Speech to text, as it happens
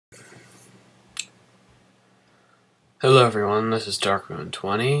Hello everyone, this is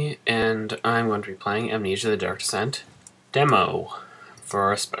Darkme120, and I'm going to be playing Amnesia the Dark Descent demo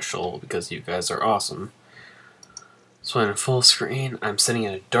for a special because you guys are awesome. So in full screen, I'm sitting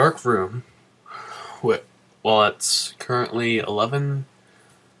in a dark room. Well, it's currently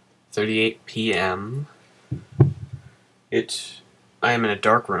 11:38 p.m. I am in a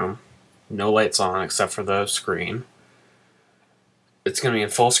dark room, no lights on except for the screen. It's going to be in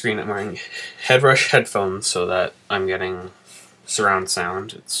full screen. I'm wearing headrush headphones so that I'm getting surround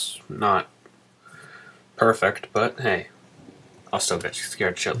sound. It's not perfect, but hey, I'll still get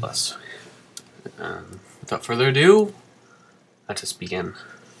scared shitless. Without further ado, let's just begin.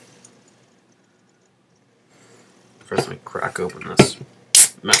 First, let me crack open this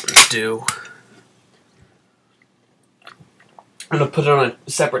Mountain Dew. I'm going to put it on a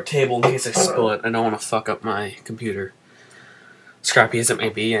separate table in case I spill it. I don't want to fuck up my computer. Scrappy as it may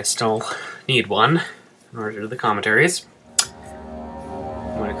be, I still need one in order to do the commentaries.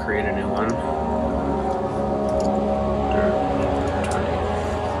 I'm going to create a new one.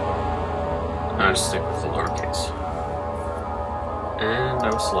 I'll just stick with the lowercase. And I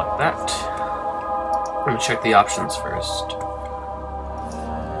will select that. I'm going to check the options first.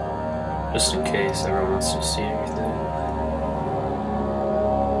 Just in case everyone wants to see everything.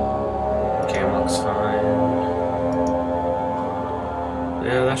 Cam looks fine.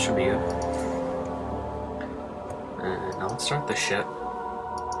 Yeah, that should be good. And now let's start the ship.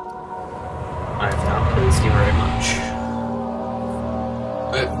 I have not played this game very much.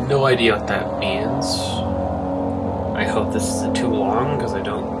 I have no idea what that means. I hope this isn't too long, because I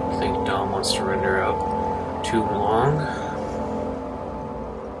don't think Dom wants to render out too long.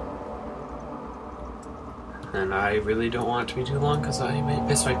 And I really don't want it to be too long, because I may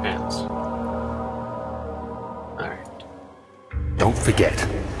piss my pants. Don't forget,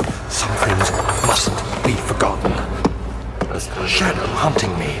 some things mustn't be forgotten. There's a shadow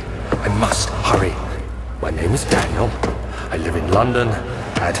hunting me. I must hurry. My name is Daniel. I live in London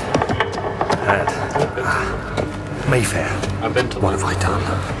at Mayfair. I've been to What have I done?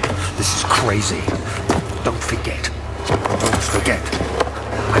 This is crazy. Don't forget. Don't forget.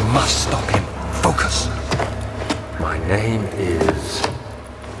 I must stop him. Focus. My name is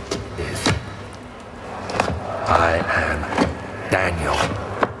I am Daniel.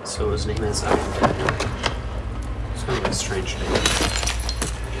 So his name is I am Daniel. It's kind of a strange name.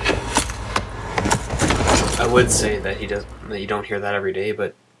 I would say that that you don't hear that every day,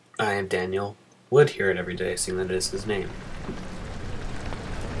 but I am Daniel would hear it every day, seeing that it is his name.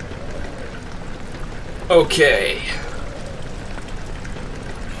 Okay.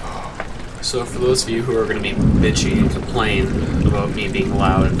 So for those of you who are going to be bitchy and complain about me being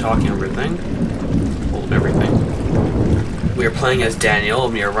loud and talking everything, hold everything. We are playing as Daniel,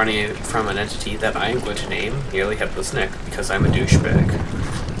 and we are running from an entity that I am going to name Nearly Headless Nick, because I'm a douchebag.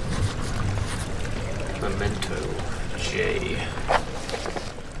 Memento J.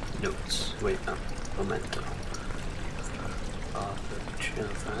 Notes. Wait, no. Memento.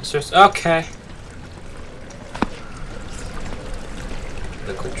 Okay.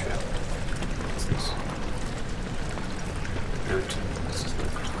 Liquid trail. What's this? Note. This is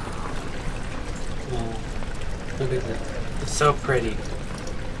liquid. Oh, look at that. It's so pretty.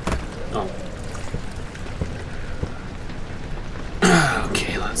 Oh.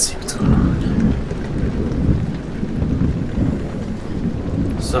 Okay, let's see what's going on.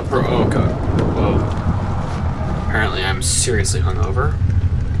 Supper. Oh god. Whoa. Apparently I'm seriously hungover.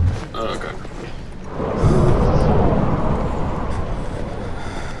 Oh god.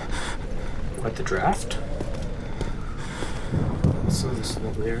 What, the draft? So this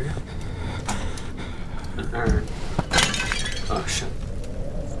lovely area. An iron. Oh shit.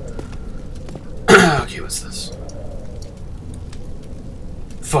 Okay, what's this?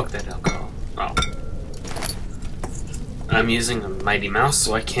 Fuck that alcohol. Oh. I'm using a mighty mouse,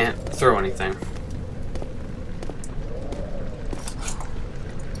 so I can't throw anything.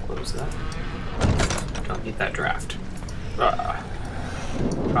 Close that. Don't need that draft.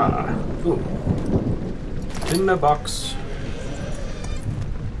 Ooh. In the box.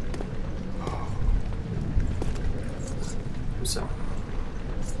 So,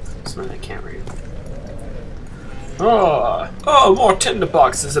 something I can't read. Oh, more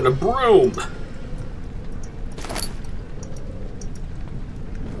tinderboxes and a broom.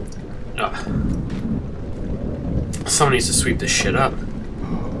 Someone needs to sweep this shit up.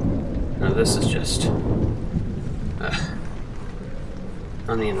 No, this is just.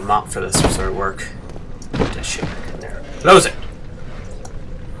 I need a mop for this sort of work. Put that shit back in there. Close it.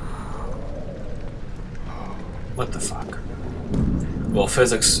 What the fuck? Will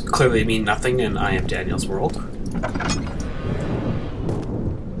physics clearly mean nothing in I Am Daniel's world?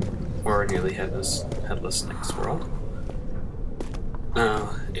 Or nearly headless next world.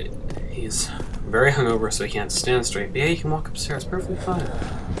 He's very hungover, so he can't stand straight. But yeah, he can walk upstairs perfectly fine.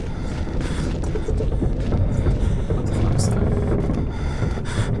 What the fuck is that?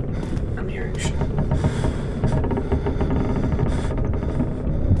 I'm hearing shit.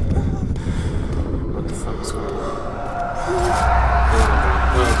 What the fuck is going on?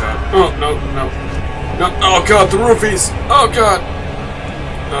 Oh god. Oh no, no. No, oh god, the roofies! Oh god!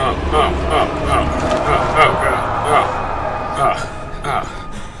 Oh god.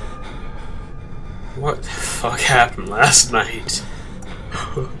 What the fuck happened last night?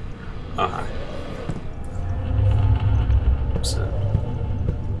 So,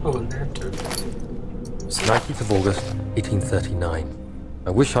 oh, and that too. 19th of August, 1839. I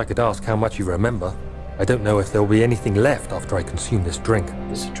wish I could ask how much you remember. I don't know if there will be anything left after I consume this drink.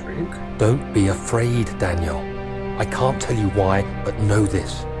 Is it a drink? Don't be afraid, Daniel. I can't tell you why, but know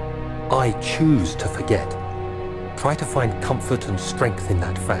this. I choose to forget. Try to find comfort and strength in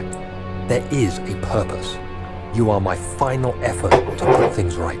that fact. There is a purpose. You are my final effort to put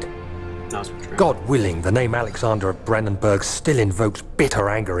things right. God willing, the name Alexander of Brandenburg still invokes bitter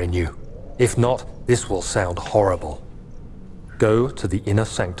anger in you. If not, this will sound horrible. Go to the inner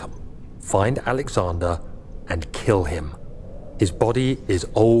sanctum, find Alexander, and kill him. His body is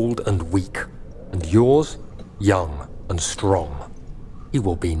old and weak, and yours, young and strong. He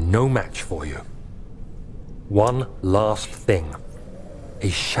will be no match for you. One last thing. A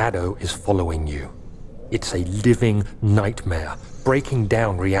shadow is following you. It's a living nightmare, breaking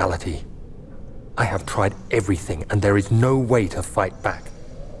down reality. I have tried everything, and there is no way to fight back.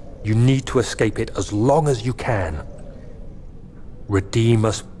 You need to escape it as long as you can. Redeem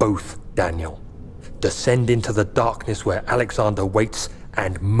us both, Daniel. Descend into the darkness where Alexander waits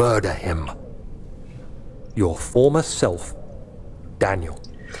and murder him. Your former self, Daniel.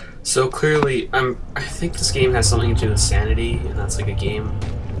 So clearly, I think this game has something to do with sanity, and that's like a game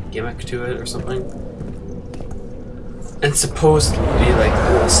gimmick to it or something. And supposedly, like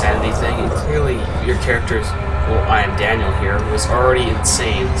the whole sanity thing, and clearly your character's, well, I am Daniel here, was already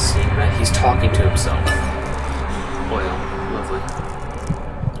insane, seeing that he's talking to himself. Oil, lovely.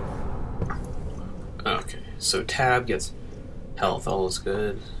 Okay, so tab gets health, all is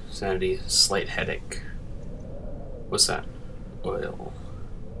good. Sanity, slight headache. What's that? Oil.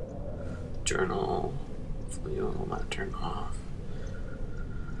 Journal. Hopefully you will not turn off.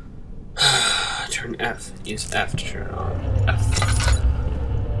 Turn F. Use F to turn on. F.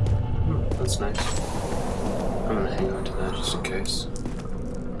 That's nice. I'm gonna hang on to that just in case.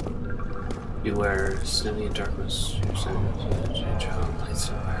 Beware, standing in darkness. Your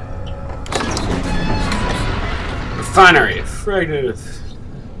lights refinery. Fragmented.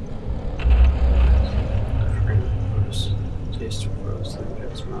 Taste of rose.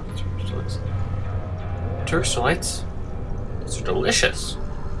 Turkish delights. These are delicious.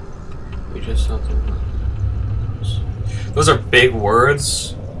 We just something. Those are big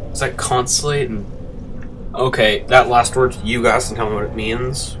words. Is that consolate and okay? That last word, you guys can tell me what it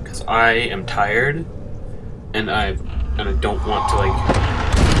means because I am tired and I don't want to like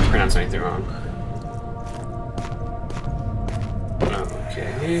pronounce anything wrong.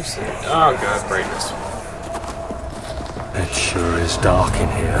 Okay, so, oh god, brightness. It sure is dark in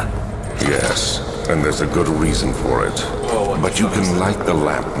here. Yes, and there's a good reason for it. Oh, but you can light the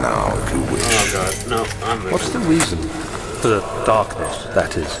lamp now if you wish. Oh god, no, I'm moving. What's the reason? For the darkness,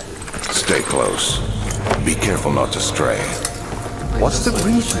 that is. Stay close. Be careful not to stray. What's the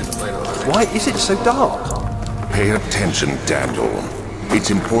reason? Why is it so dark? Pay attention, Daniel.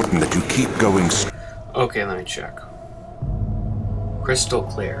 It's important that you keep going. Okay, let me check. Crystal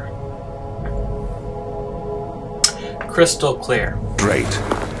clear. Crystal clear. Straight.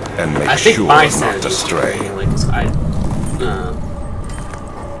 And make I think sure my not to stray.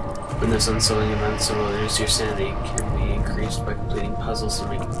 When there's unsettling events, so reduce your sanity can be increased by completing puzzles and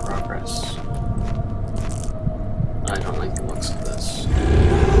making progress. I don't like the looks of this.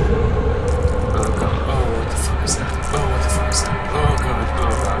 Oh god. Oh, what the fuck is that? Oh, what the fuck is that? Oh god.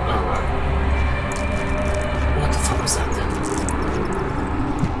 Oh god. Oh god. What the fuck is that thing?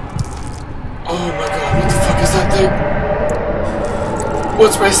 Oh my god. What the fuck is that thing?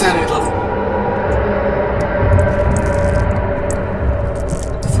 What's my sanity level?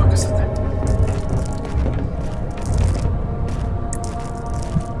 What the fuck is that thing?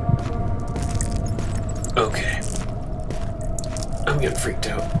 Okay. I'm getting freaked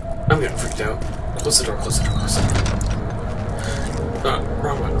out. I'm getting freaked out. Close the door, close the door, close the door.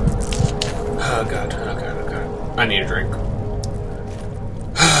 Wrong one. Oh god, oh god, oh god. I need a drink.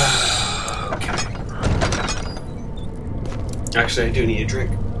 Okay. Actually, I do need a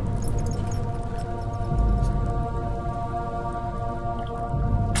drink.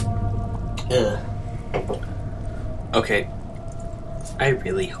 Ugh. Okay. I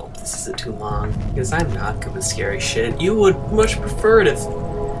really hope this isn't too long, because I'm not good with scary shit. You would much prefer it if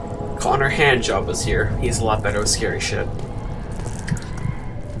Connor Handjob was here. He's a lot better with scary shit.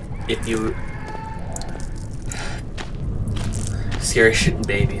 If you... Scary shit and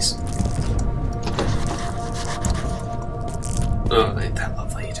babies. Oh, ain't that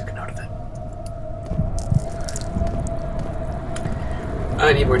lovely? You took a note of it.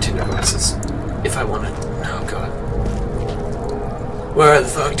 I need more Tinder glasses. If I want it. Oh god. Where the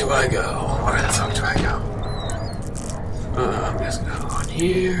fuck do I go? Where the fuck do I go? I'm just gonna go on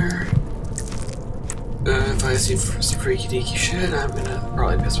here. If I see some freaky deaky shit, I'm gonna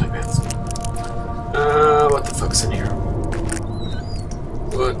probably piss my pants. What the fuck's in here?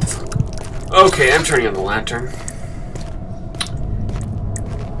 What the fuck? Okay, I'm turning on the lantern.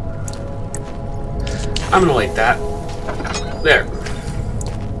 I'm gonna light that. There.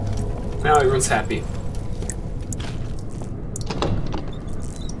 Now everyone's happy.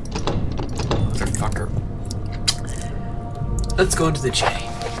 Motherfucker. Let's go into the jetty.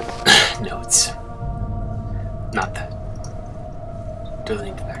 No, it's not that.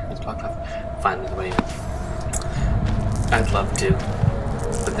 Deleting the background's blocked off. Find the way in. I'd love to,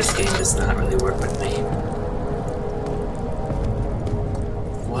 but this game does not really work with me.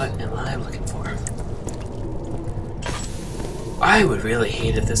 What am I looking for? I would really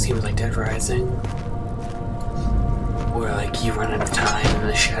hate if this game was like Dead Rising, where like you run out of time and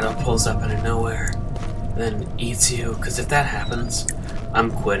the shadow pulls up out of nowhere, then eats you. Because if that happens, I'm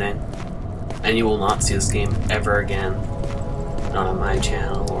quitting, and you will not see this game ever again. Not on my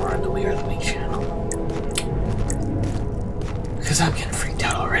channel or on the We Are the Week channel. Because I'm getting freaked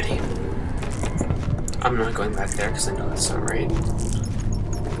out already. I'm not going back there because I know that's not right.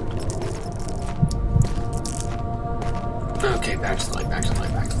 Okay, back to the light, back to the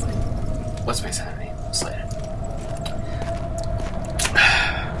light, back to the light. What's my sanity? Slated.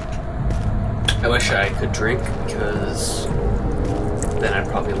 I wish I could drink because then I'd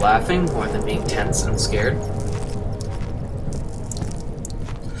probably be laughing more than being tense and scared.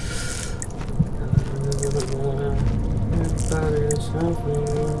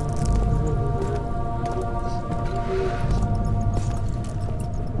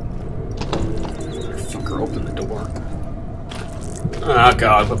 Fucker, open the door. Oh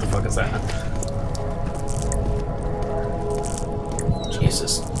god, what the fuck is that?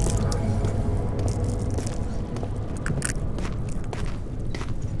 Jesus.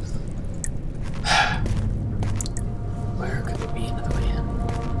 Where could there be another way in?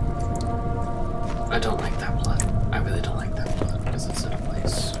 I don't like that blood. I really don't like that blood because it's in a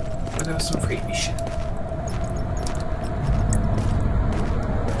place where there was some creepy shit.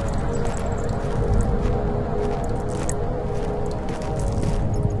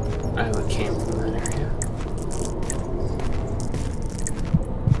 Came from that area.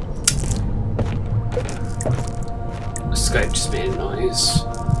 Skype just made a noise.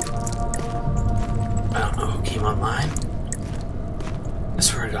 I don't know who came online. I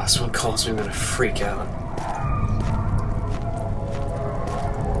swear to God, someone calls me, I'm gonna freak out.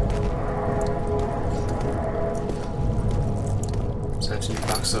 Is that in the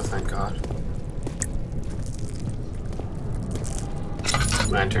box though? Thank God.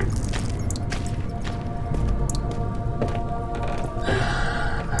 Lantern.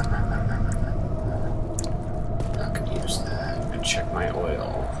 Check my oil.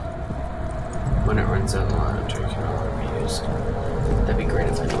 When it runs out, I'll take it all be used. That'd be great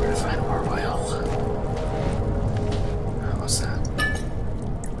if I knew where to find more oil. What's that?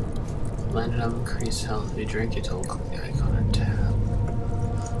 Landed on increased health. If you drink it, it'll click the icon on tab.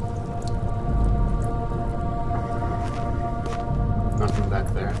 Nothing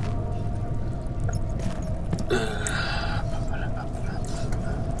back there.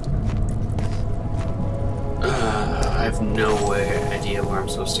 I have no idea where I'm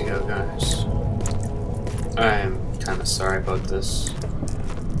supposed to go, guys. I'm kind of sorry about this.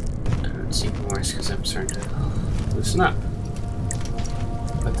 And it's even worse because I'm starting to loosen up.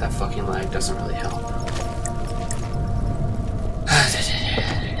 But that fucking lag doesn't really help.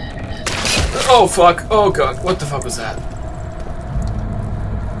 Oh fuck! Oh god! What the fuck was that?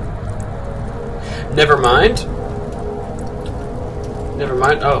 Never mind. Never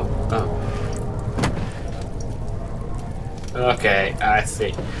mind. Oh. Oh. Okay, I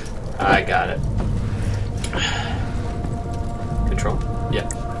see. I got it. Control? Yeah.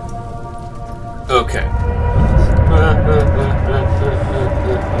 Okay.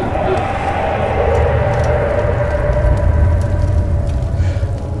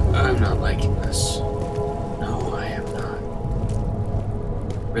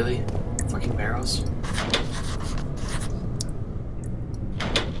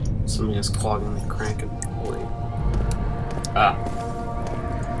 Something is clogging the crank and pulley. Ah.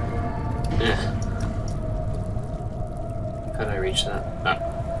 How did I reach that? Ah.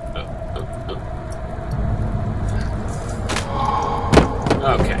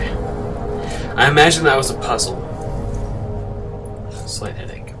 Okay. I imagine that was a puzzle. Slight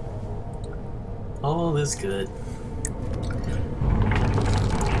headache. All is good.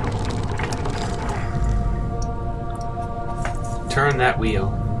 Turn that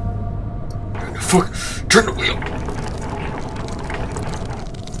wheel. Turn the wheel!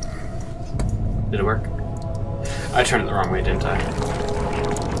 Did it work? I turned it the wrong way, didn't I?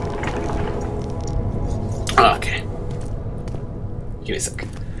 Okay. Give me a sec.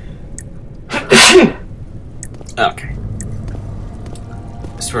 Okay.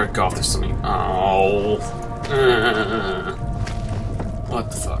 I swear to God, there's something. Oh. What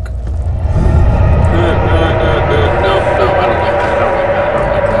the fuck? No, I don't like that.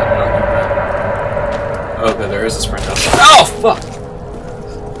 Okay, there is a sprint up. Oh, fuck!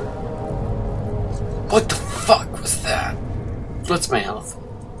 What the fuck was that? What's my health?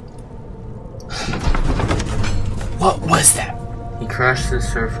 What was that? He crashed to the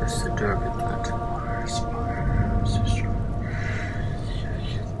surface, the dark Atlantic water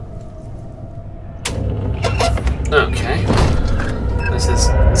Okay. This is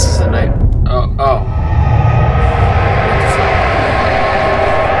a night. Oh.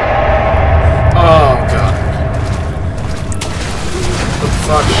 Oh god. What the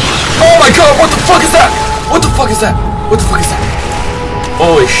fuck? Oh my god, what the fuck is that? What the fuck is that? What the fuck is that?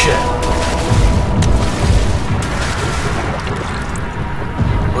 Holy shit.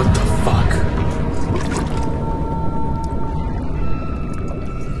 What the fuck?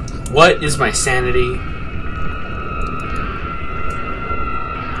 What is my sanity?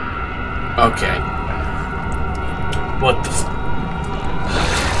 Okay. What the fuck?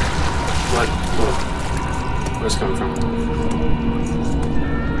 Where's it coming from?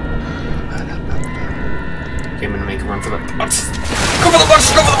 Okay, I'm gonna make a run for the box. Go for the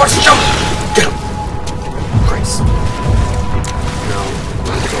box! Go for the box! Jump! Get him! Christ. No.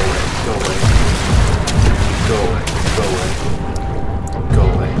 Go away. Go away. Go away. Go away. Go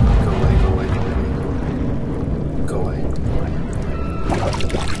away. Go away. Go away. Go away. Go away.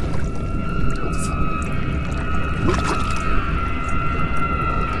 What the fuck?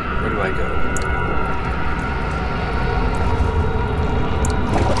 Where do I go?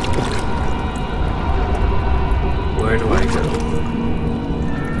 Where do I go?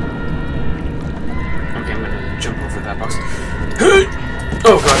 Okay, I'm gonna jump over that box.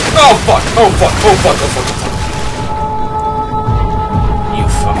 Oh god! Oh fuck! Oh fuck! Oh fuck! Oh fuck! Oh fuck! You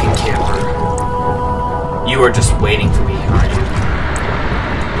fucking camper! You are just waiting for me, aren't you?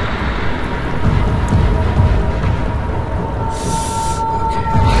 Okay.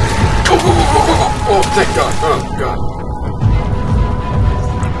 Oh, thank God! Oh god!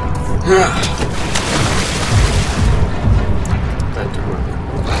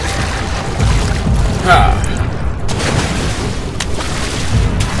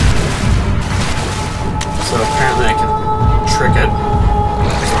 So apparently I can trick it.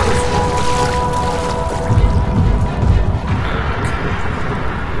 Sort of. Okay.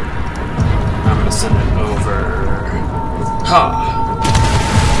 I'm gonna send it over. Ha!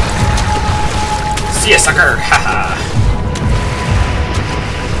 See ya, sucker! Haha!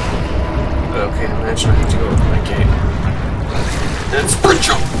 Okay, imagine I have to go over that gate. And sprint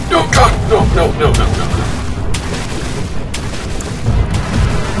jump! No, God! No.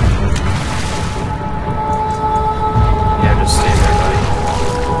 Yeah, just stay there, buddy.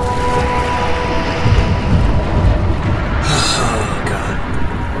 Oh, God.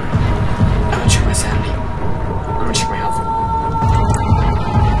 I'm gonna check my sanity. I'm gonna check my health.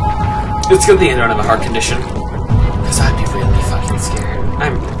 It's good that you don't have a heart condition. Because I'd be really fucking scared.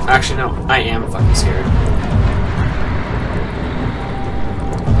 Actually, no. I am fucking scared.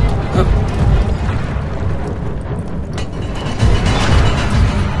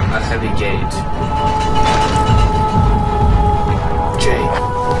 A heavy gate. J.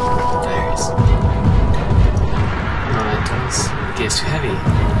 Diaries. Mementos. The gate's too heavy.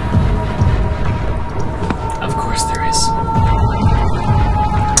 Of course there is.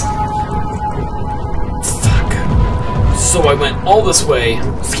 Fuck. So I went all this way,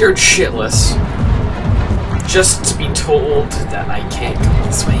 scared shitless, just to be told that I can't go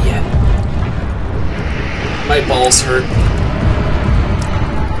this way yet. My balls hurt.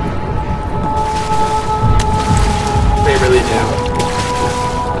 They really do.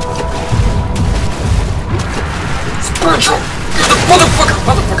 Spiritual! Motherfucker!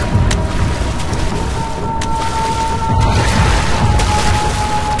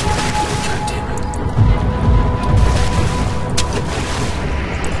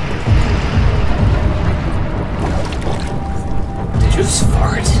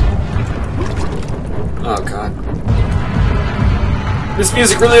 This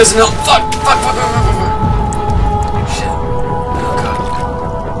music really doesn't help. Fuck! Fuck! Fuck! Fuck! Fuck! Fuck! Shit.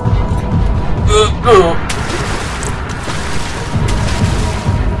 Oh god.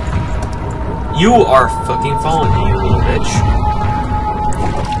 You are fucking following me, you little bitch.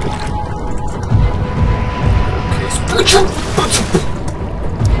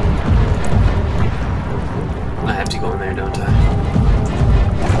 I have to go in there, don't I?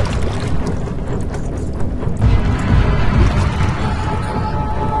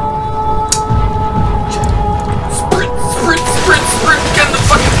 Sprint! Sprint! Sprint! Sprint! Get in the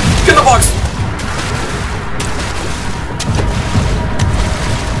fucking... Get in the box!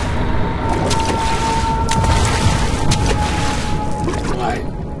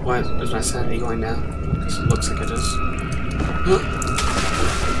 Why is my sanity going down? Because it looks like it is.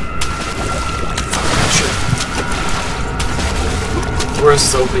 Where's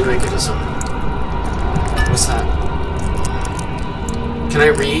this opening mechanism? What's that? Can I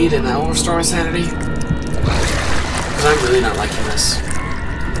read and that will restore my sanity? Because I'm really not liking this.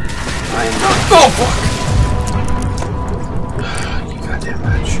 I am not. Oh fuck! You goddamn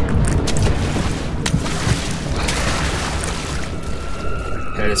bitch.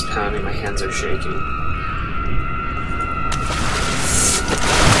 Head is pounding, my hands are shaking.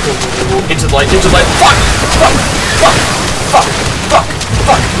 Into the light, into the light. Fuck! Fuck! Fuck! Fuck! Fuck!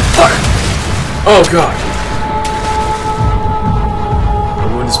 Fuck! Fuck! Oh god! My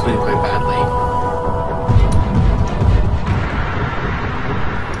wound is bleeding quite badly.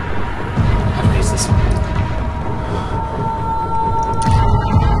 How do I use this one?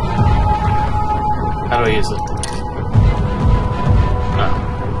 How do I use it?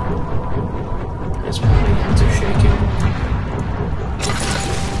 It's pounding, hands are shaking.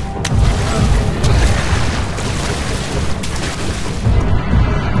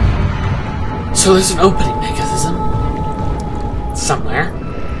 So there's an opening mechanism somewhere.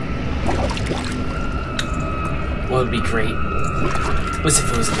 What would be great was if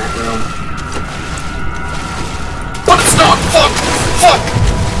it was in that room. But it's not! Fuck! Fuck!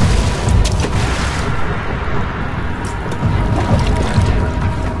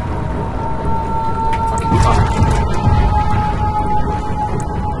 Fucking fuck.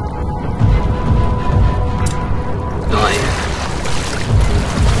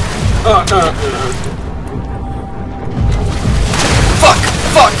 Oh, no. Fuck!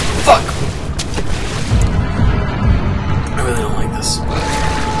 Fuck! Fuck! I really don't like this. I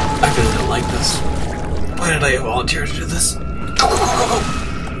really don't like this. Why did I volunteer to do this? Go, go, go, go, go!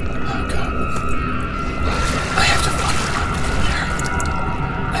 Oh god. I have to fucking run over there.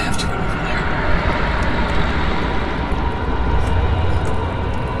 I have to run over there.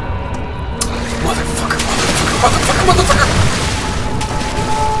 Motherfucker, motherfucker, motherfucker, motherfucker!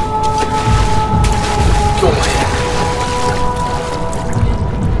 Go away.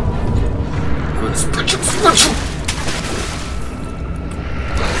 I'm gonna sprint you.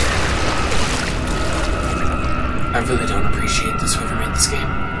 I really don't appreciate this, whoever made this game.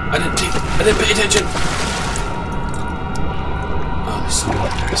 I didn't pay attention. Oh, there's so many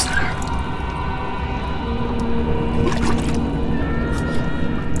others there.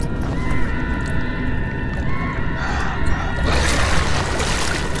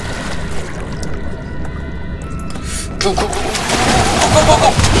 Go, go, go, go, go, go, go, go,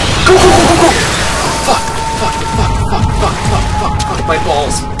 go, go, go, go, go, fuck, fuck, fuck, fuck, fuck, fuck, fuck, fuck, my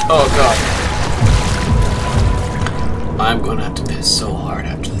balls. Oh god. I'm gonna have to piss so hard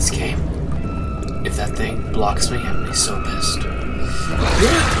after this game. If that thing blocks me, I'm gonna be so pissed.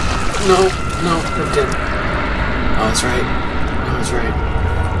 No, no, it didn't. Oh, that's right. Oh, that's right.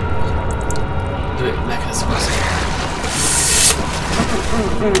 The mechanism was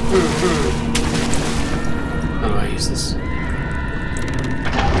How do I use this?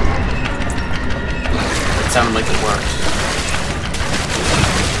 It sounded like it worked.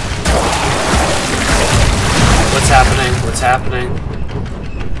 What's happening? What's happening?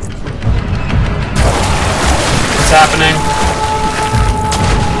 What's happening?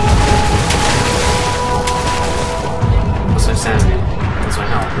 What's my sanity? What's my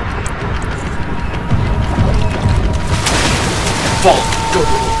health? Fall! Go!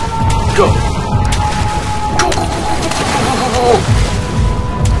 Go! Go! Go!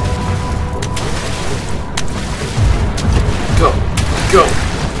 Go! Go! Go!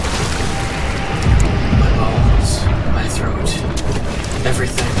 My balls, my throat,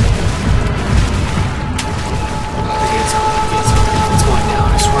 everything. It's going down.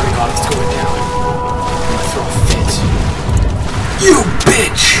 I swear to God, it's going down. I'm gonna throw a fit. You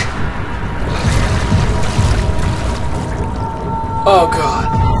bitch! Oh God.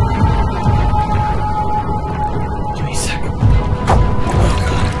 Give me a second.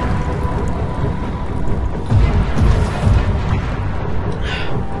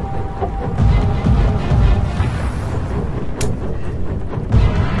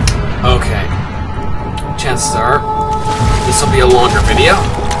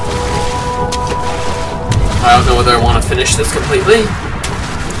 I don't know whether I want to finish this completely.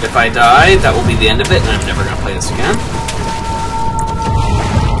 If I die, that will be the end of it, and I'm never gonna play this again.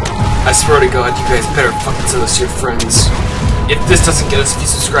 I swear to God, you guys better fucking send this to your friends. If this doesn't get us a few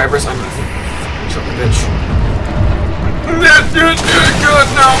subscribers, I'm gonna shut the bitch. God,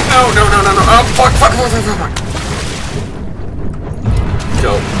 no. Oh, fuck.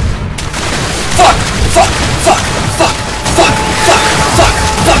 Go. Fuck.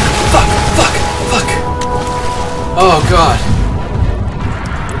 Oh God.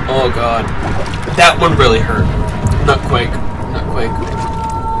 Oh God. That one really hurt. Not quake.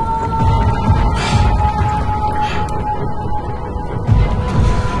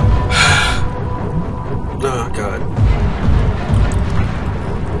 Oh God.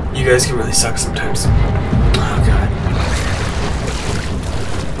 You guys can really suck sometimes. Oh God.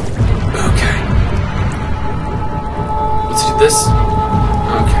 Okay. Let's do this.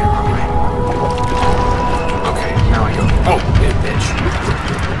 Okay, wrong way. Okay, now I go. Oh, bitch.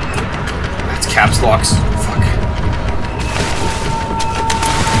 That's caps locks.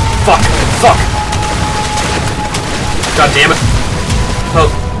 Fuck. God damn it. Oh,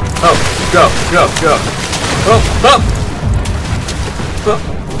 go.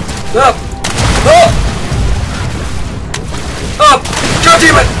 Oh, God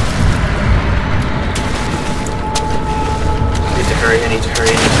damn it. I need to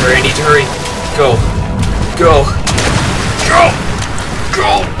hurry. Go.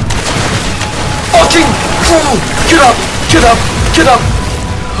 Fucking go! Get up!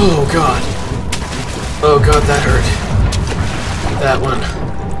 Oh God, that hurt. That one.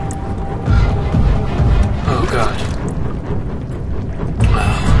 Oh God.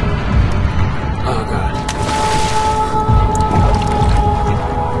 Oh God.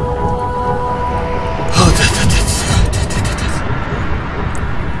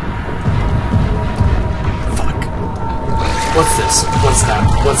 What's this? What's that?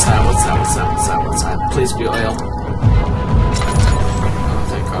 Please be oil. Oh,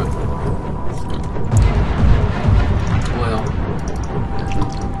 thank God. Oil.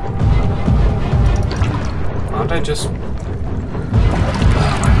 Why don't I just... Oh,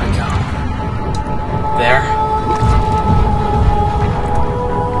 where did I go? There?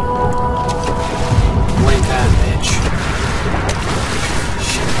 Like that, bitch.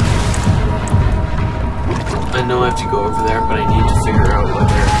 I know I have to go over there, but I need to figure out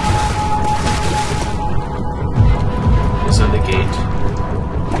whether is on the gate.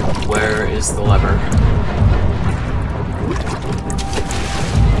 Where is the lever?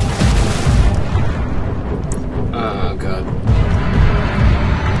 Oh God.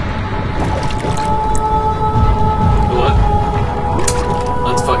 What?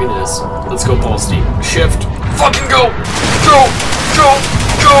 Let's fucking do this. Let's go balls deep. Shift. Fucking go! Go!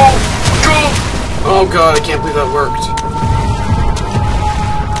 Oh God, I can't believe that worked.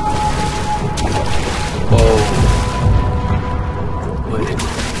 Oh. Wait.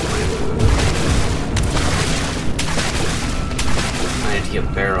 I need to get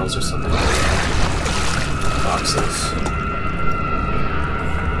barrels or something. Boxes.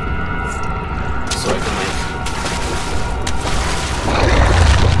 So I can make...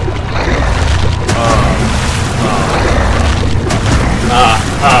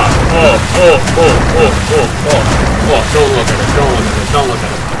 Don't look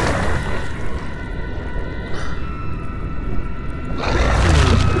at it.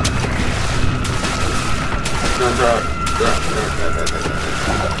 No, drop.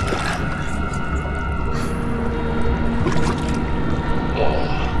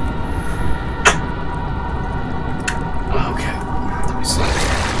 Okay, let me see.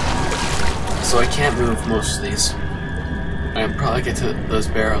 So I can't move most of these. I can probably get to those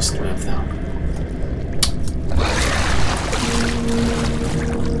barrels to move them.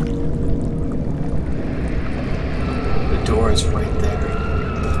 The door is right there.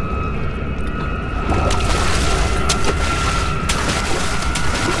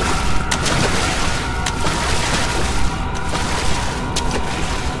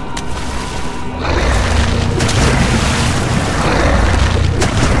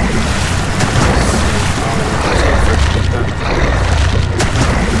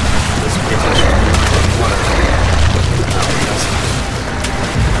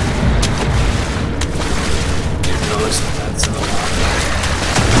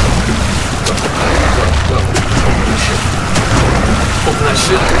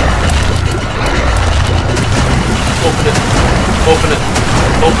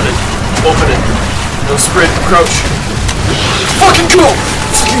 Open it. No sprint, crouch. Fucking go!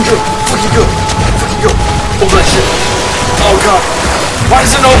 Open that shit. Oh God. Why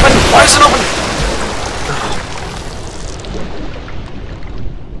does it open? Oh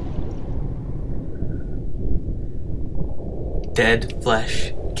dead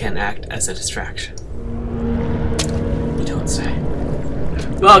flesh can act as a distraction. You don't say.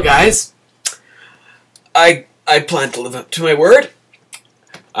 Well, guys, I plan to live up to my word.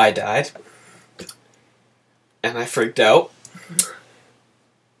 I died. And I freaked out.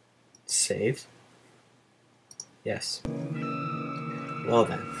 Save. Yes. Well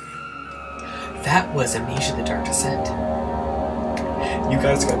then. That was Amnesia the Dark Descent. You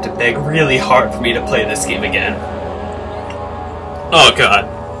guys got to beg really hard for me to play this game again. Oh god.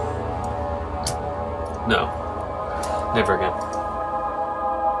 No. Never again.